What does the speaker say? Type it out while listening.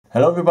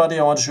Hello everybody,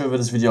 I want to show you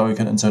with this video how you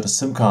can insert a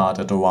SIM card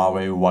at the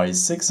Huawei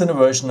Y6 in a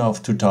version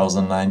of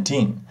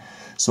 2019.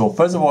 So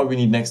first of all, we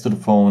need next to the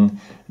phone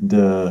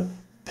the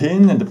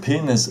pin, and the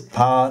pin is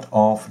part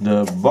of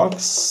the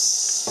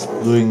box.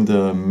 During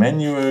the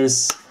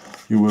manuals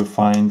you will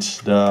find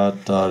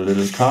that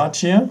little card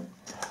here,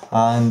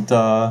 and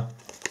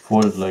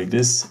fold it like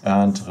this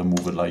and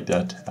remove it like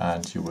that,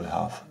 and you will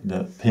have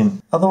the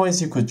pin.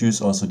 Otherwise you could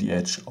use also the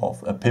edge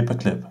of a paper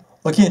clip.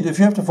 Okay, and if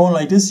you have the phone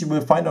like this, you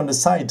will find on the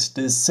side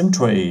this SIM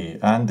tray,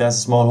 and there's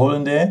a small hole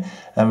in there,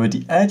 and with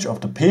the edge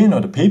of the pin or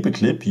the paper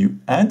clip you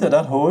enter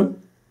that hole,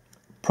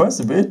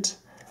 press a bit,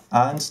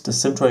 and the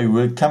SIM tray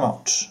will come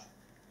out.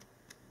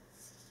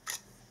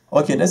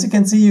 Okay, and as you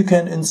can see, you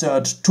can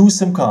insert two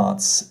SIM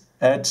cards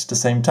at the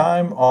same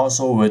time,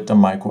 also with the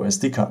micro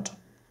SD card.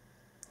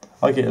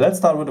 Okay, let's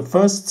start with the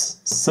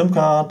first SIM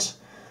card,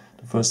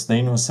 the first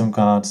nano SIM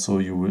card. So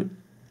you will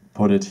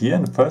put it here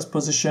in the first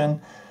position,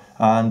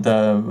 and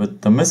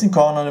with the missing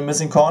corner,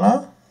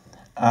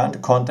 and the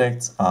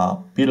contacts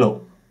are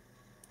below.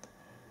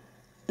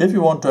 If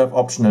you want to have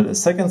optional a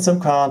second SIM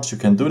card, you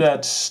can do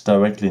that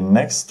directly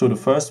next to the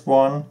first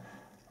one,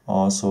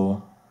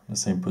 also the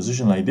same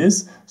position like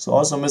this. So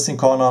also missing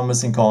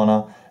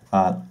corner,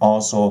 and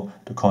also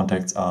the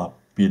contacts are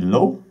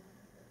below.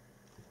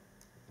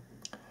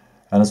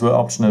 And as well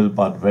optional,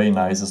 but very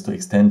nice, is to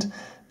extend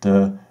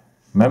the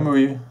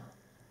memory.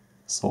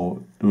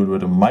 So do it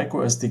with a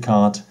micro SD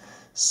card.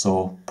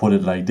 So put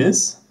it like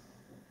this,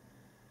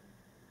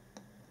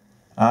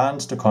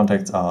 and the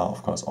contacts are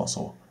of course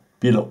also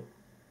below.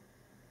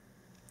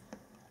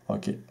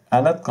 Okay,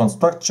 and that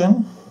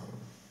construction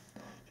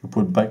you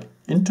put back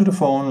into the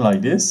phone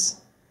like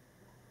this,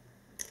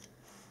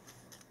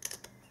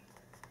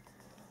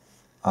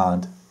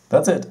 and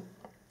that's it.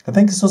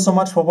 Thank you so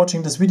much for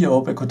watching this video. I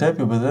hope I could help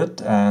you with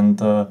it,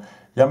 and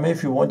yeah, maybe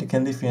if you want, you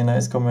can leave me a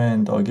nice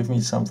comment or give me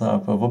a thumbs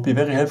up. It would be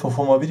very helpful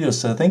for more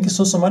videos. Thank you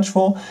so much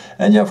for,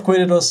 and yeah, I've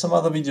created also some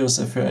other videos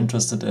if you're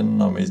interested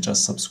in, or maybe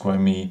just subscribe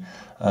me.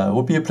 It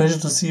would be a pleasure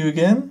to see you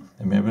again,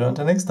 and maybe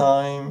until next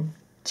time.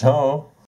 Ciao.